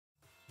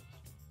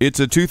It's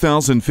a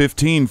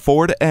 2015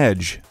 Ford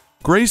Edge.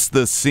 Grace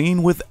the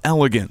scene with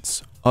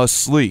elegance, a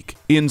sleek,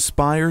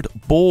 inspired,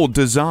 bold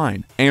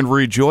design, and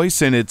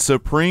rejoice in its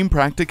supreme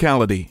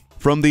practicality.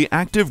 From the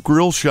active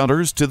grille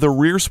shutters to the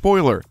rear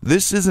spoiler,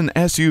 this is an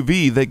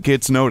SUV that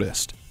gets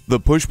noticed. The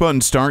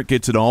push-button start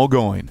gets it all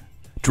going.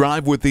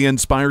 Drive with the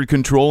inspired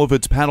control of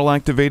its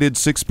paddle-activated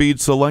 6-speed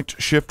select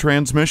shift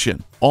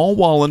transmission, all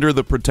while under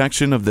the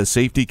protection of the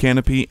safety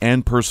canopy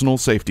and personal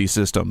safety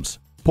systems.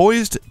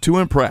 Poised to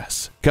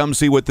impress. Come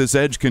see what this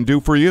Edge can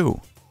do for you.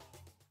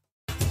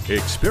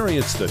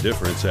 Experience the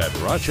difference at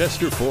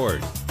Rochester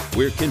Ford.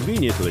 We're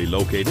conveniently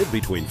located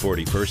between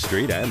 41st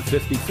Street and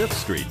 55th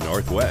Street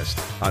Northwest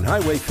on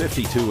Highway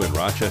 52 in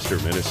Rochester,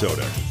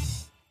 Minnesota.